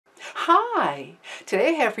Hi! Today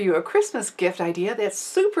I have for you a Christmas gift idea that's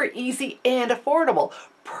super easy and affordable.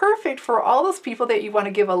 Perfect for all those people that you want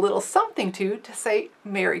to give a little something to say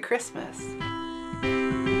Merry Christmas.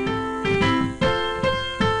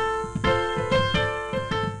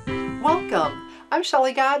 Welcome! I'm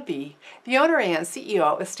Shelley Godby, the owner and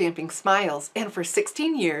CEO of Stamping Smiles, and for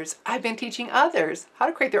 16 years I've been teaching others how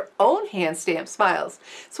to create their own hand-stamped smiles.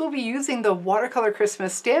 So we'll be using the Watercolor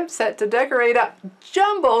Christmas stamp set to decorate a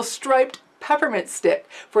jumbo striped peppermint stick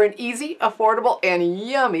for an easy, affordable, and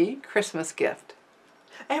yummy Christmas gift.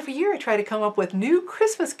 Every year I try to come up with new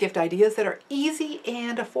Christmas gift ideas that are easy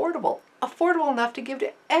and affordable. Affordable enough to give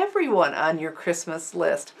to everyone on your Christmas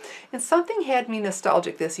list. And something had me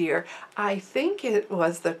nostalgic this year. I think it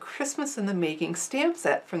was the Christmas in the Making stamp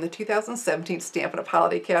set from the 2017 Stampin' Up!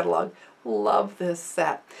 Holiday Catalog. Love this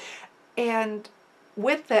set. And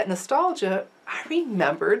with that nostalgia, I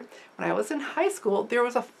remembered when I was in high school, there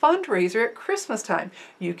was a fundraiser at Christmas time.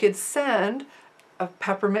 You could send a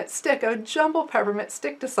peppermint stick, a jumbo peppermint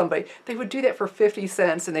stick to somebody. They would do that for 50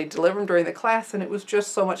 cents and they deliver them during the class, and it was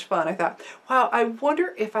just so much fun. I thought, wow, I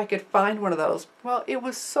wonder if I could find one of those. Well, it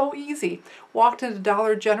was so easy. Walked into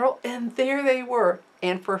Dollar General and there they were,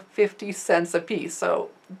 and for 50 cents a piece.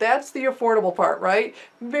 So that's the affordable part, right?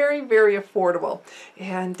 Very, very affordable.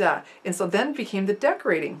 And so then became the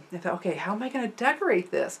decorating. I thought, okay, how am I going to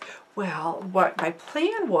decorate this? Well, what my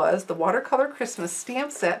plan was the Watercolor Christmas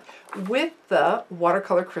stamp set with the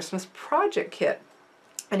Watercolor Christmas project kit.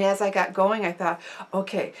 And as I got going, I thought,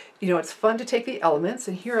 okay, you know, it's fun to take the elements,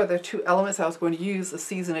 and here are the two elements I was going to use, the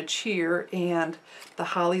Season of Cheer and the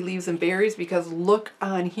Holly Leaves and Berries, because look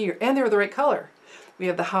on here, and they're the right color. We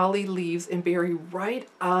have the holly leaves and berry right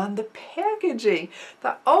on the packaging.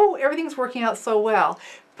 Thought, oh, everything's working out so well.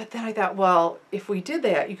 But then I thought, well, if we did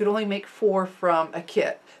that, you could only make 4 from a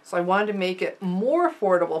kit. So I wanted to make it more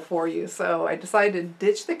affordable for you. So I decided to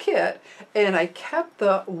ditch the kit, and I kept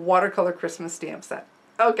the Watercolor Christmas stamp set.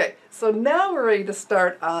 Okay, so now we're ready to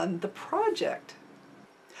start on the project.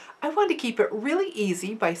 I wanted to keep it really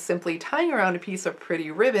easy by simply tying around a piece of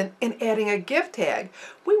pretty ribbon and adding a gift tag.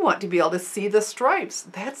 We want to be able to see the stripes.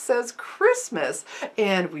 That says Christmas.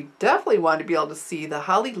 And we definitely want to be able to see the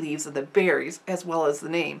holly leaves and the berries as well as the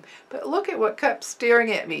name. But look at what kept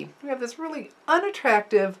staring at me. We have this really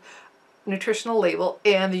unattractive nutritional label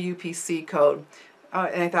and the UPC code.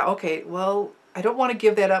 And I thought, okay, well, I don't want to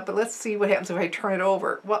give that up, but let's see what happens if I turn it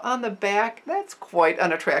over. Well, on the back, that's quite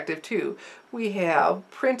unattractive too. We have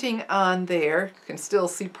printing on there. You can still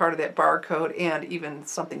see part of that barcode and even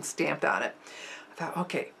something stamped on it. I thought,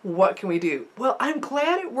 okay, what can we do? Well, I'm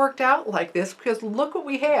glad it worked out like this, because look what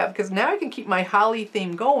we have, because now I can keep my holly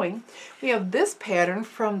theme going. We have this pattern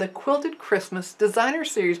from the Quilted Christmas Designer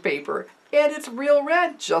Series paper, and it's real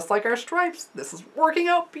red, just like our stripes. This is working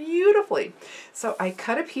out beautifully. So I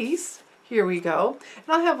cut a piece. Here we go. And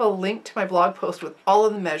I'll have a link to my blog post with all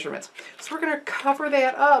of the measurements. So we're going to cover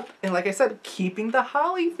that up, and like I said, keeping the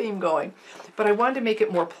holly theme going. But I wanted to make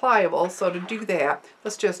it more pliable, so to do that,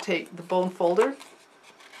 let's just take the bone folder.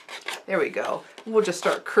 There we go. We'll just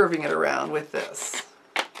start curving it around with this.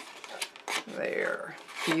 There.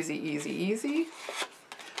 Easy, easy, easy.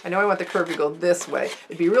 I know I want the curve to go this way.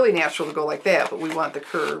 It'd be really natural to go like that, but we want the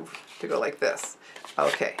curve to go like this.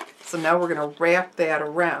 Okay, so now we're going to wrap that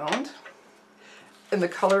around. And the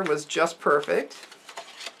color was just perfect.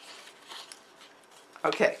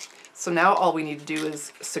 Okay, so now all we need to do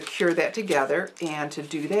is secure that together, and to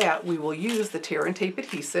do that we will use the tear and tape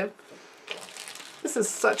adhesive. This is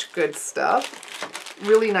such good stuff.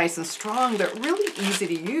 Really nice and strong, but really easy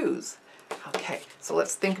to use. Okay, so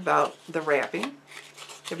let's think about the wrapping.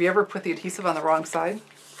 Have you ever put the adhesive on the wrong side?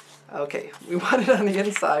 Okay, we want it on the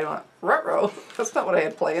inside. Ruh-roh, that's not what I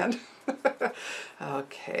had planned.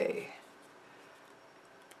 Okay.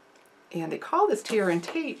 And they call this tear and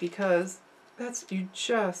tape because you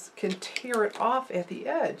just can tear it off at the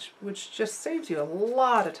edge, which just saves you a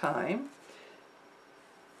lot of time.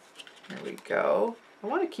 There we go. I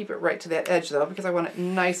want to keep it right to that edge though, because I want it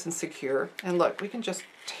nice and secure. And look, we can just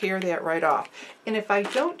tear that right off. And if I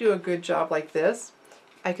don't do a good job like this,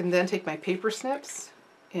 I can then take my paper snips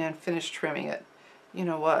and finish trimming it. You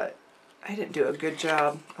know what? I didn't do a good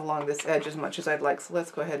job along this edge as much as I'd like, so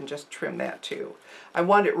let's go ahead and just trim that too. I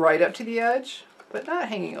want it right up to the edge, but not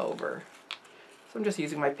hanging over. So I'm just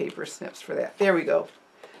using my paper snips for that. There we go.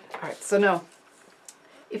 All right, so now,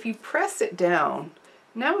 if you press it down,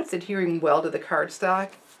 now it's adhering well to the cardstock.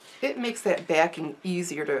 It makes that backing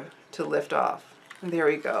easier to lift off. And there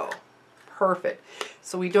we go. Perfect.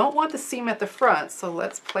 So we don't want the seam at the front, so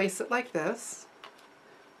let's place it like this.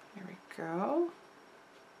 There we go.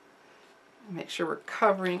 Make sure we're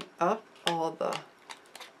covering up all the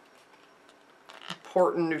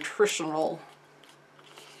important nutritional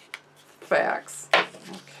facts.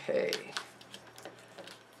 Okay.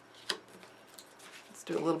 Let's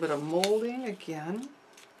do a little bit of molding again.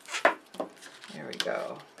 There we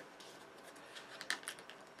go.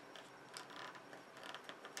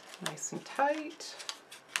 Nice and tight.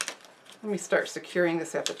 Let me start securing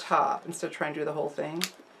this at the top instead of trying to do the whole thing.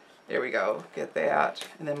 There we go. Get that,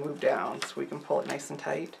 and then move down so we can pull it nice and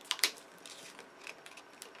tight.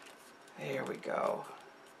 There we go.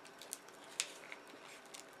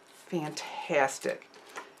 Fantastic.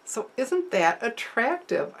 So isn't that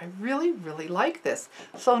attractive? I really, really like this.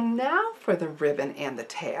 So now for the ribbon and the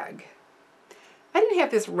tag. I didn't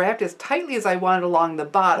have this wrapped as tightly as I wanted along the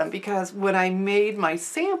bottom because when I made my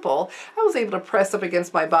sample, I was able to press up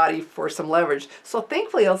against my body for some leverage. So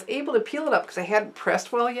thankfully I was able to peel it up because I hadn't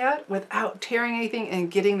pressed well yet without tearing anything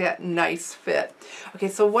and getting that nice fit. Okay,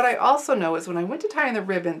 so what I also know is when I went to tie in the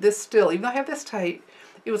ribbon, this still, even though I have this tight,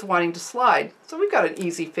 it was wanting to slide. So we've got an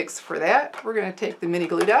easy fix for that. We're going to take the mini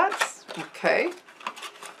glue dots, okay,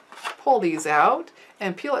 pull these out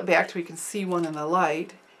and peel it back so we can see one in the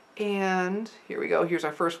light. And here we go, here's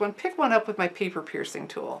our first one. Pick one up with my paper piercing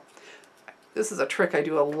tool. This is a trick I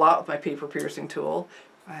do a lot with my paper piercing tool.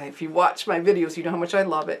 If you watch my videos, you know how much I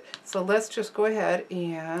love it. So let's just go ahead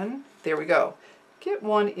and, there we go. Get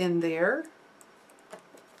one in there.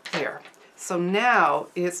 There. So now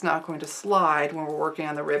it's not going to slide when we're working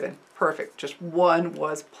on the ribbon. Perfect, just one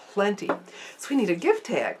was plenty. So we need a gift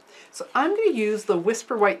tag. So I'm going to use the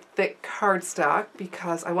Whisper White Thick cardstock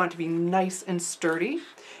because I want it to be nice and sturdy.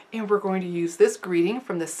 And we're going to use this greeting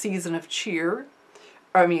from the Season of Cheer.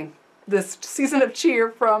 This Season of Cheer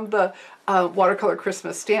from the Watercolor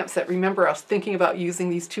Christmas stamp set. Remember, I was thinking about using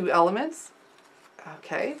these two elements.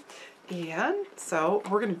 Okay, and so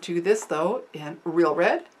we're going to do this though in real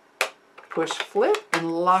red. Push, flip,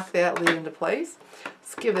 and lock that lid into place.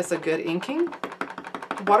 Let's give this a good inking.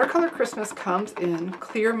 Watercolor Christmas comes in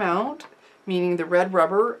clear mount, meaning the red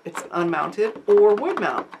rubber, it's unmounted, or wood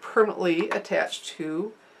mount, permanently attached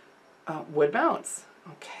to wood mounts.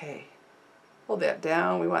 Okay, hold that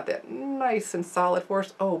down. We want that nice and solid for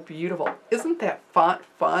us. Oh, beautiful. Isn't that font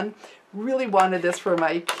fun? Really wanted this for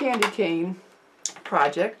my candy cane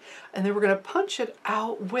project. And then we're going to punch it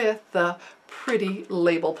out with the pretty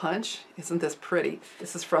label punch. Isn't this pretty?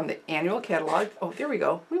 This is from the annual catalog. Oh, there we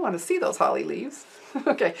go. We want to see those holly leaves.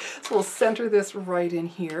 Okay, so we'll center this right in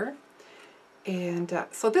here. And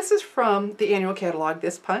so this is from the annual catalog,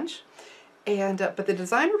 this punch. And but the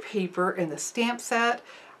designer paper and the stamp set,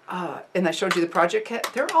 and I showed you the project kit,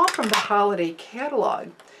 they're all from the holiday catalog.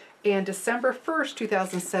 And December 1st,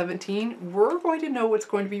 2017, we're going to know what's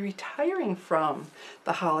going to be retiring from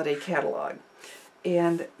the holiday catalog.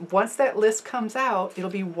 And once that list comes out, it'll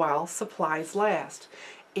be while supplies last.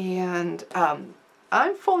 And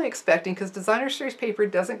I'm fully expecting, because designer series paper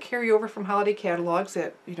doesn't carry over from holiday catalogs,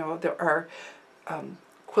 that, you know, there are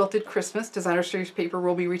quilted Christmas designer series paper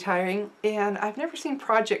will be retiring, and I've never seen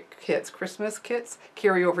project kits, Christmas kits,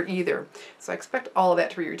 carry over either. So I expect all of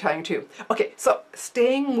that to be retiring too. Okay, so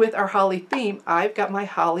staying with our holly theme, I've got my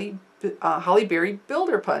holly berry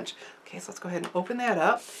builder punch. Okay, so let's go ahead and open that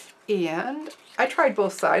up. And I tried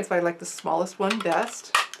both sides, but I like the smallest one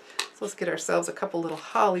best. So let's get ourselves a couple little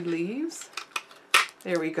holly leaves.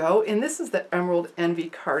 There we go. And this is the Emerald Envy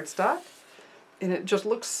cardstock. And it just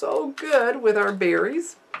looks so good with our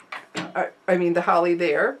berries. The holly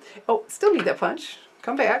there. Oh, still need that punch.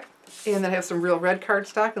 Come back. And then I have some real red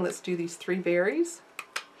cardstock, and let's do these 3 berries.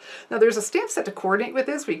 Now there's a stamp set to coordinate with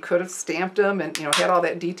this. We could have stamped them and, you know, had all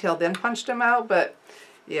that detail, then punched them out, but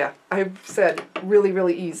yeah, I said really,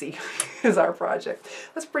 really easy is our project.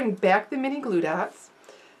 Let's bring back the mini glue dots,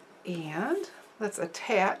 and let's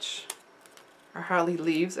attach our holly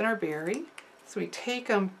leaves and our berry. So we take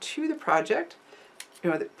them to the project,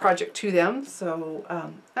 the project to them, so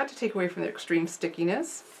not to take away from their extreme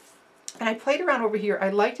stickiness. And I played around over here. I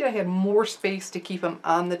liked it. I had more space to keep them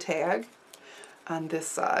on the tag on this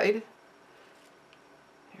side.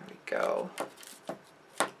 There we go.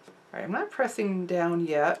 All right, I'm not pressing down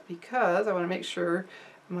yet because I want to make sure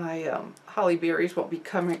my holly berries won't be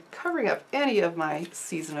covering up any of my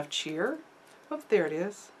Season of Cheer. Oh, there it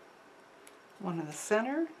is. One in the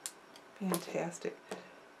center. Fantastic.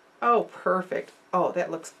 Oh, perfect. Oh,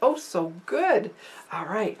 that looks oh so good. All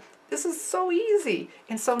right, this is so easy.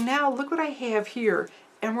 And so now look what I have here.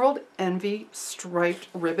 Emerald Envy striped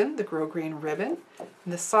ribbon, the grosgrain ribbon.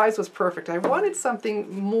 And the size was perfect. I wanted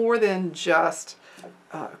something more than just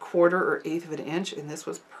a 1/4 or 1/8 of an inch, and this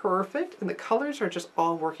was perfect. And the colors are just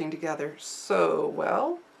all working together so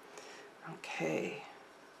well. Okay.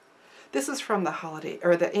 This is from the holiday,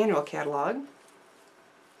 or the annual catalog.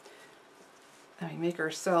 And we make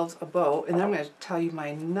ourselves a bow, and then I'm going to tell you my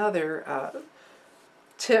another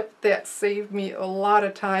tip that saved me a lot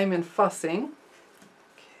of time and fussing.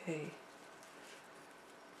 Okay.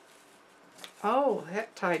 Oh,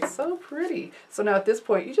 that tied so pretty. So now at this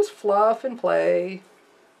point, you just fluff and play.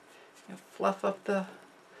 You fluff up the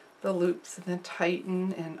loops and then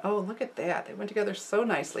tighten, and oh, look at that. They went together so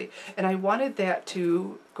nicely. And I wanted that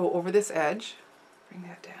to go over this edge. Bring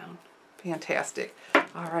that down. Fantastic.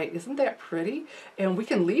 All right, isn't that pretty? And we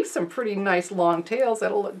can leave some pretty nice long tails.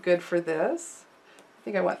 That'll look good for this. I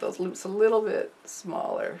think I want those loops a little bit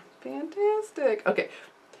smaller. Fantastic. Okay,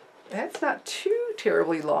 that's not too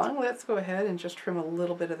terribly long. Let's go ahead and just trim a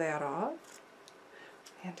little bit of that off.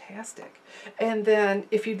 Fantastic. And then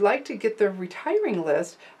if you'd like to get the retiring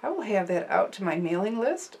list, I will have that out to my mailing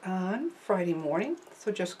list on Friday morning.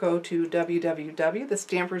 So just go to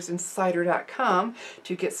www.thestampersinsider.com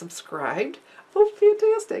to get subscribed. Oh,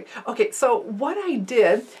 fantastic. Okay, so what I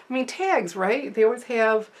did, I mean, tags, right? They always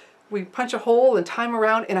have, we punch a hole and tie them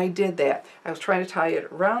around, and I did that. I was trying to tie it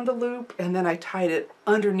around the loop, and then I tied it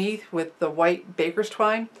underneath with the white baker's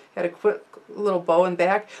twine. Had a quick little bow in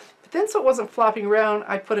back. But then so it wasn't flopping around,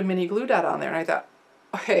 I put a mini glue dot on there, and I thought,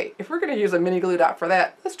 hey, if we're going to use a mini glue dot for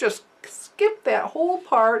that, let's just skip that whole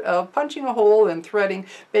part of punching a hole and threading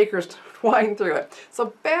baker's twine through it.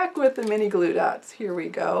 So back with the mini glue dots. Here we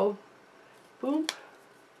go. Boom.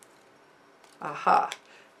 Aha.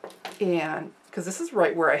 And because this is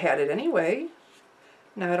right where I had it anyway.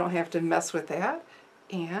 Now I don't have to mess with that.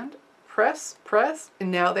 And press, press,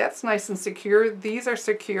 and now that's nice and secure. These are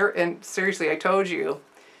secure, and seriously, I told you,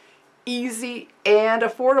 easy and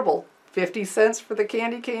affordable. 50 cents for the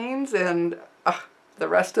candy canes, and the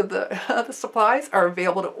rest of the supplies are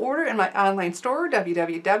available to order in my online store,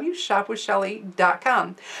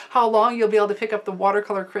 www.shopwithshelly.com. How long you'll be able to pick up the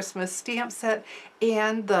Watercolor Christmas stamp set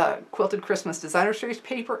and the Quilted Christmas Designer Series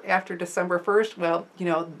paper after December 1st, well, you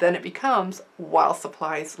know, then it becomes while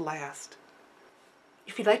supplies last.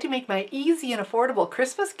 If you'd like to make my easy and affordable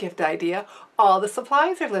Christmas gift idea, all the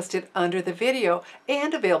supplies are listed under the video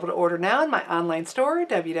and available to order now in my online store,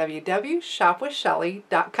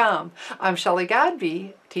 www.shopwithshelly.com. I'm Shelly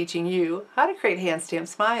Godby, teaching you how to create hand stamp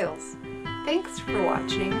smiles. Thanks for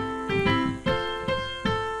watching.